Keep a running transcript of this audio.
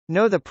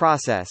Know the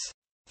process.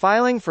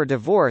 Filing for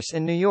divorce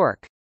in New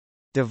York.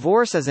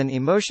 Divorce is an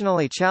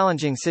emotionally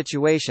challenging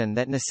situation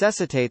that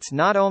necessitates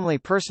not only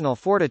personal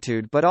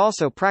fortitude but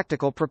also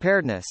practical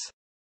preparedness.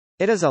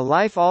 It is a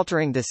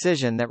life-altering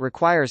decision that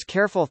requires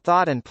careful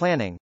thought and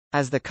planning,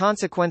 as the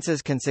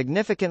consequences can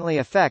significantly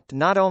affect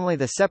not only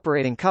the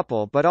separating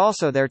couple but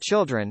also their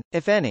children,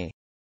 if any.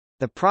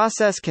 The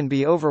process can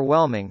be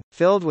overwhelming,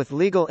 filled with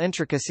legal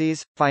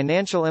intricacies,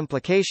 financial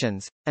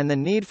implications, and the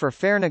need for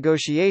fair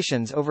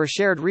negotiations over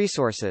shared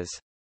resources.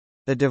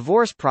 The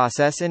divorce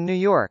process in New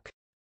York.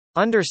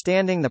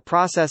 Understanding the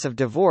process of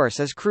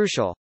divorce is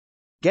crucial.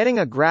 Getting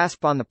a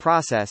grasp on the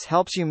process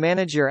helps you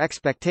manage your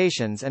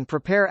expectations and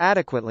prepare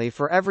adequately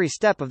for every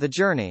step of the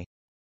journey.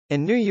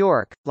 In New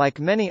York, like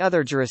many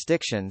other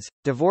jurisdictions,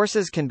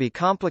 divorces can be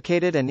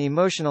complicated and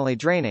emotionally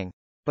draining,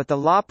 but the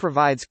law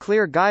provides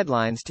clear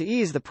guidelines to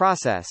ease the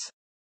process.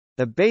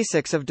 The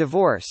basics of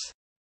divorce.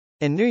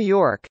 In New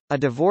York, a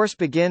divorce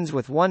begins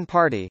with one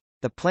party,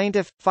 the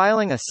plaintiff,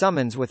 filing a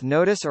summons with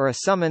notice or a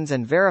summons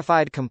and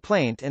verified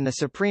complaint in the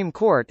Supreme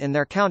Court in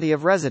their county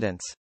of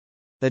residence.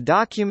 The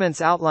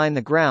documents outline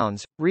the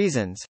grounds,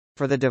 reasons,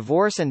 for the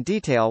divorce and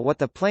detail what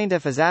the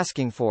plaintiff is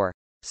asking for,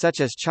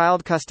 such as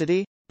child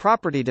custody,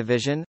 property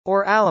division,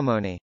 or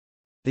alimony.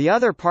 The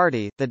other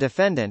party, the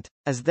defendant,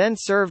 is then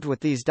served with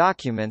these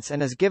documents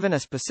and is given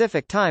a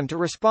specific time to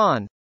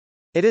respond.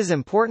 It is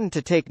important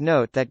to take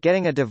note that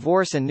getting a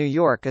divorce in New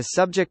York is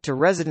subject to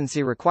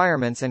residency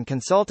requirements, and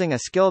consulting a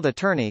skilled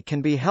attorney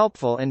can be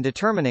helpful in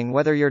determining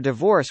whether your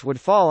divorce would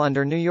fall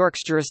under New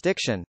York's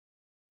jurisdiction.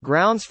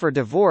 Grounds for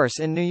divorce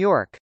in New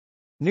York.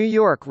 New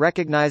York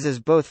recognizes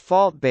both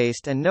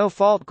fault-based and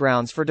no-fault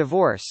grounds for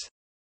divorce.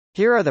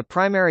 Here are the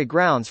primary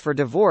grounds for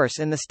divorce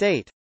in the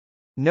state.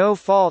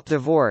 No-fault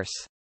divorce.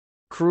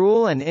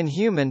 Cruel and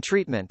inhuman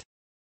treatment.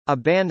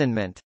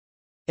 Abandonment.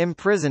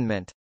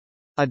 Imprisonment.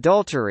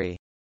 Adultery.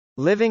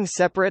 Living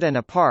separate and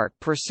apart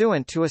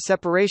pursuant to a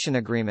separation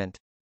agreement.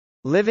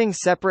 Living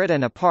separate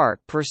and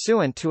apart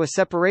pursuant to a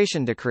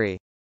separation decree.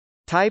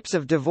 Types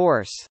of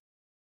divorce.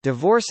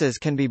 Divorces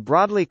can be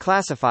broadly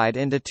classified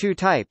into two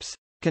types: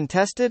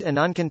 contested and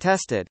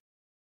uncontested.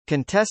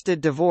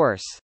 Contested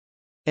divorce.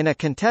 In a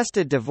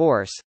contested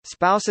divorce,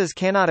 spouses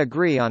cannot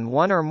agree on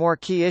one or more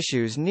key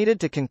issues needed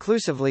to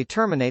conclusively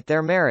terminate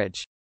their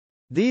marriage.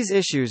 These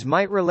issues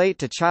might relate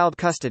to child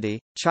custody,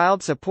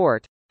 child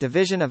support,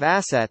 division of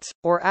assets,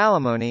 or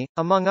alimony,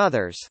 among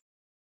others.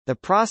 The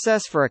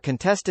process for a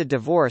contested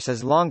divorce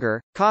is longer,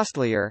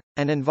 costlier,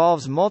 and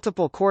involves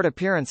multiple court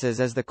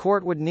appearances, as the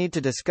court would need to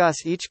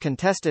discuss each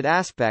contested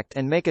aspect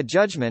and make a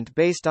judgment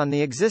based on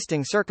the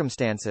existing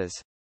circumstances.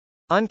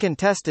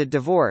 Uncontested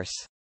divorce.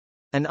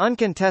 An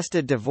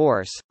uncontested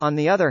divorce, on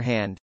the other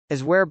hand,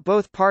 is where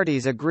both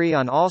parties agree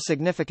on all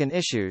significant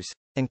issues,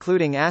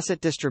 including asset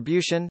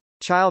distribution,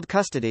 child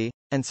custody,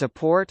 and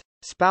support,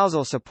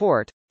 spousal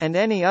support, and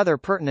any other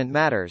pertinent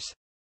matters.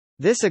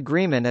 This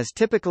agreement is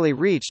typically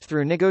reached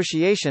through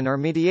negotiation or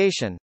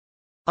mediation.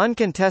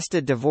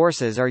 Uncontested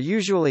divorces are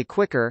usually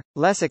quicker,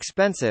 less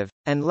expensive,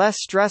 and less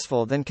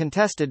stressful than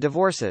contested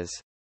divorces.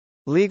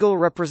 Legal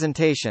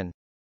representation.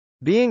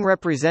 Being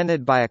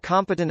represented by a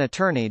competent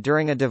attorney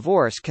during a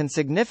divorce can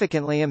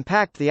significantly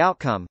impact the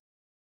outcome.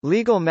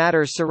 Legal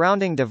matters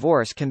surrounding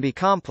divorce can be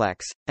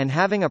complex, and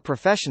having a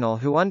professional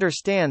who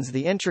understands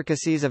the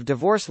intricacies of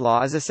divorce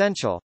law is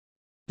essential.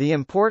 The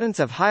importance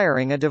of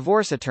hiring a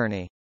divorce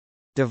attorney.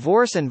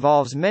 Divorce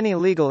involves many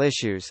legal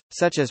issues,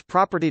 such as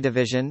property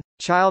division,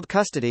 child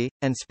custody,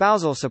 and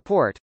spousal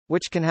support,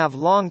 which can have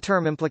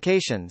long-term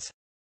implications.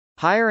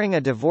 Hiring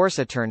a divorce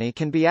attorney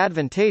can be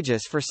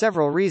advantageous for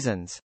several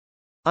reasons.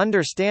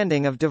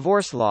 Understanding of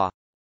divorce law.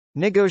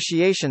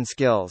 Negotiation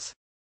skills.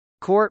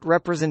 Court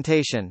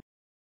representation.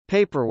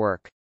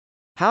 Paperwork.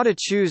 How to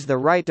choose the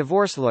right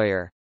divorce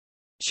lawyer.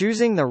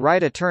 Choosing the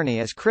right attorney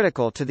is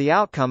critical to the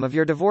outcome of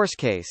your divorce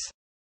case.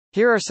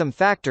 Here are some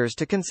factors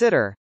to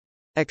consider.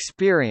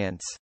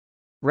 Experience.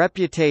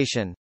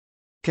 Reputation.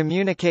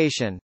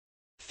 Communication.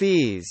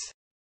 Fees.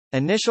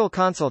 Initial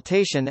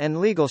consultation and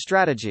legal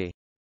strategy.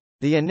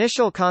 The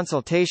initial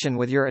consultation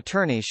with your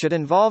attorney should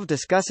involve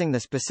discussing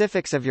the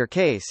specifics of your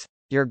case,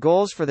 your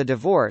goals for the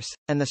divorce,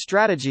 and the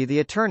strategy the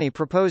attorney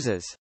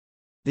proposes.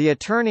 The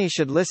attorney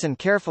should listen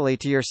carefully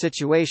to your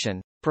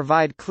situation,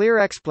 provide clear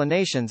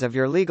explanations of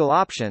your legal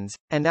options,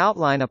 and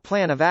outline a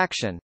plan of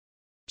action.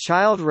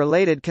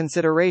 Child-related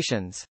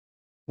considerations.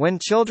 When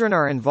children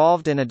are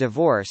involved in a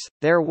divorce,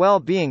 their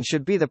well-being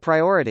should be the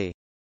priority.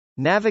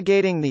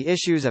 Navigating the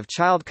issues of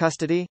child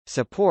custody,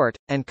 support,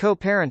 and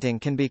co-parenting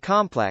can be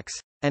complex,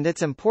 and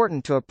it's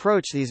important to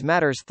approach these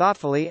matters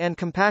thoughtfully and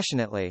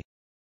compassionately.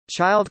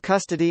 Child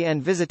custody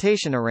and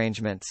visitation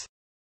arrangements.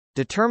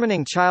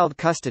 Determining child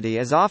custody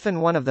is often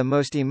one of the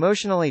most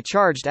emotionally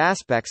charged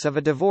aspects of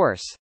a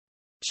divorce.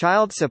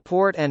 Child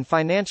support and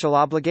financial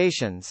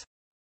obligations.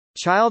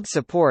 Child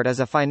support is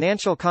a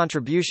financial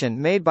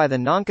contribution made by the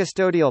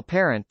non-custodial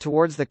parent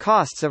towards the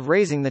costs of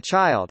raising the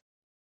child.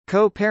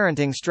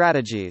 Co-parenting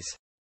strategies.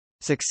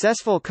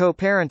 Successful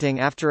co-parenting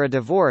after a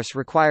divorce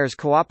requires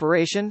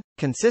cooperation,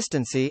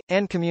 consistency,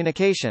 and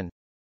communication.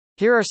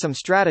 Here are some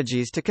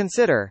strategies to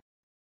consider.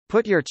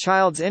 Put your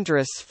child's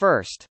interests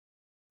first.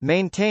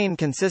 Maintain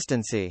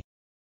consistency.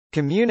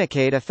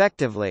 Communicate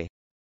effectively.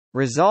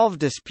 Resolve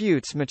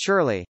disputes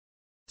maturely.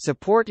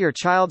 Support your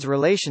child's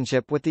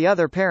relationship with the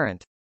other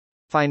parent.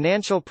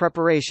 Financial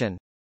preparation.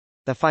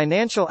 The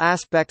financial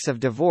aspects of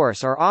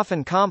divorce are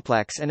often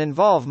complex and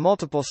involve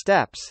multiple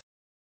steps.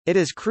 It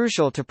is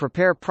crucial to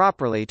prepare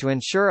properly to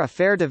ensure a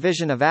fair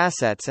division of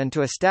assets and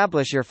to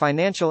establish your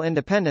financial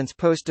independence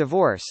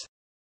post-divorce.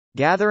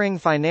 Gathering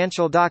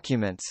financial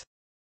documents.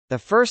 The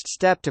first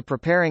step to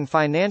preparing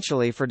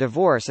financially for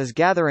divorce is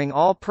gathering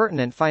all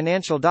pertinent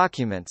financial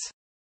documents.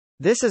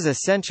 This is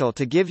essential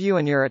to give you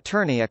and your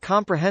attorney a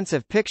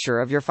comprehensive picture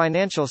of your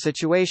financial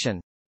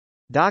situation.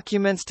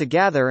 Documents to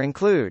gather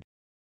include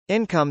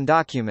income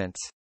documents,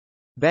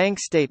 bank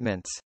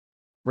statements,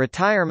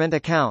 retirement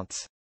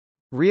accounts,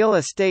 real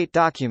estate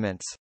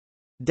documents,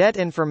 debt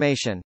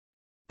information,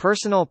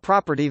 personal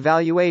property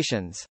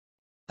valuations,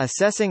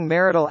 assessing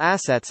marital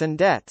assets and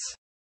debts.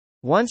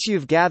 Once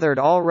you've gathered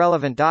all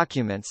relevant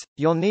documents,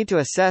 you'll need to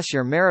assess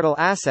your marital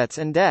assets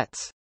and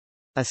debts.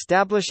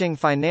 Establishing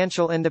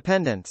financial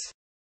independence.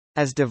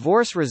 As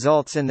divorce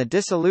results in the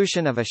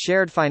dissolution of a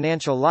shared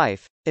financial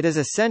life, it is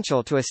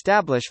essential to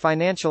establish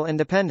financial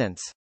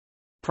independence.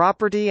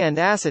 Property and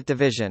asset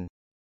division.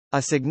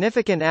 A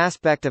significant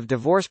aspect of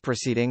divorce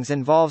proceedings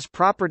involves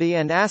property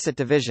and asset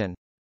division.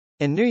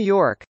 In New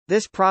York,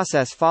 this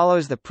process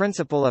follows the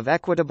principle of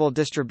equitable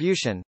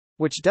distribution,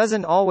 which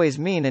doesn't always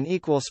mean an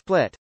equal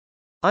split.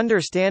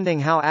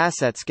 Understanding how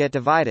assets get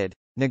divided,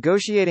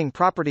 negotiating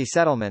property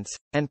settlements,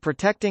 and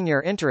protecting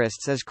your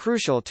interests is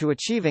crucial to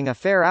achieving a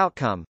fair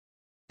outcome.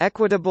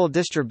 Equitable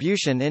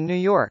distribution in New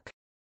York.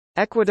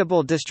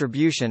 Equitable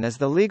distribution is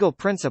the legal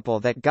principle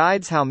that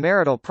guides how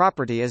marital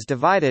property is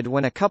divided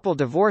when a couple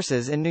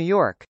divorces in New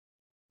York.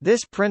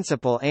 This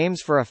principle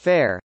aims for a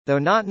fair, though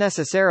not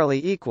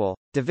necessarily equal,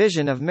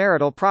 division of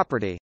marital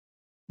property.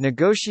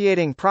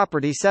 Negotiating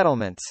property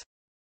settlements.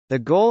 The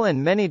goal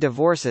in many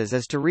divorces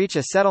is to reach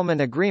a settlement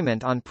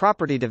agreement on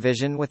property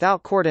division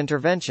without court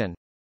intervention.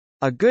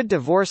 A good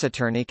divorce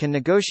attorney can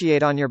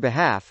negotiate on your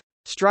behalf,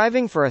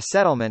 striving for a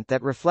settlement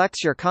that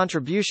reflects your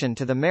contribution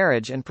to the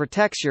marriage and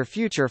protects your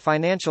future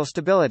financial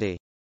stability.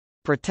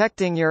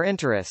 Protecting your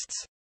interests.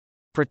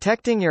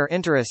 Protecting your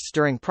interests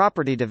during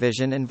property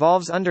division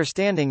involves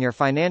understanding your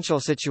financial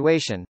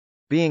situation,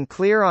 being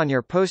clear on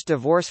your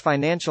post-divorce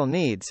financial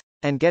needs,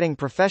 and getting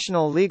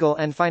professional legal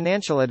and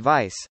financial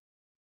advice.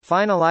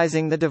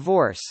 Finalizing the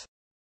divorce.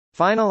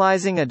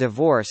 Finalizing a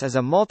divorce is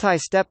a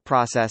multi-step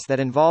process that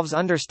involves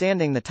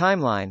understanding the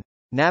timeline,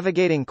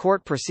 navigating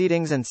court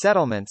proceedings and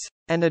settlements,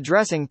 and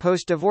addressing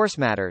post-divorce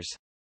matters.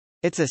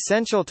 It's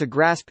essential to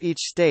grasp each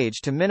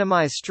stage to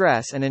minimize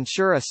stress and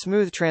ensure a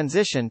smooth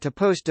transition to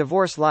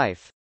post-divorce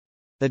life.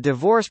 The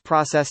divorce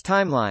process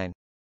timeline.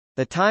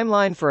 The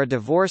timeline for a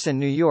divorce in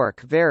New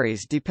York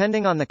varies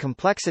depending on the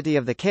complexity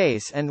of the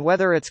case and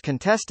whether it's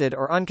contested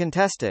or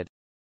uncontested.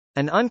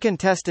 An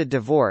uncontested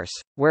divorce,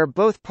 where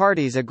both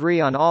parties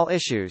agree on all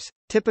issues,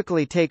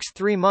 typically takes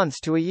 3 months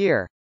to a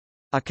year.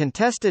 A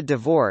contested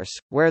divorce,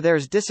 where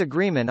there's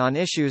disagreement on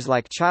issues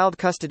like child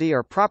custody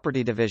or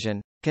property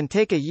division, can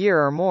take a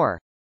year or more.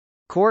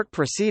 Court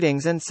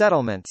proceedings and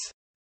settlements.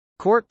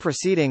 Court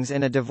proceedings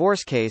in a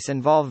divorce case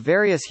involve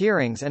various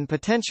hearings and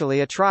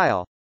potentially a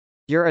trial.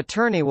 Your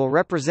attorney will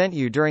represent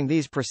you during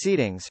these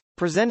proceedings,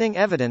 presenting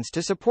evidence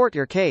to support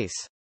your case.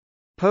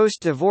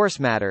 Post-divorce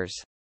matters.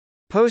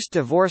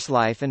 Post-divorce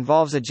life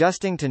involves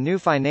adjusting to new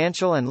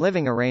financial and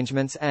living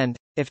arrangements and,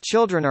 if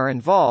children are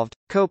involved,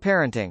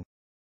 co-parenting.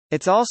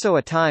 It's also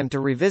a time to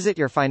revisit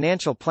your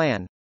financial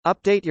plan,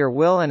 update your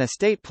will and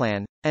estate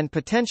plan, and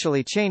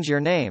potentially change your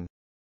name.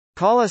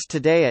 Call us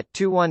today at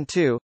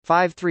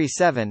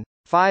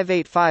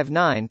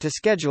 212-537-5859 to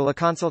schedule a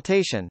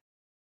consultation.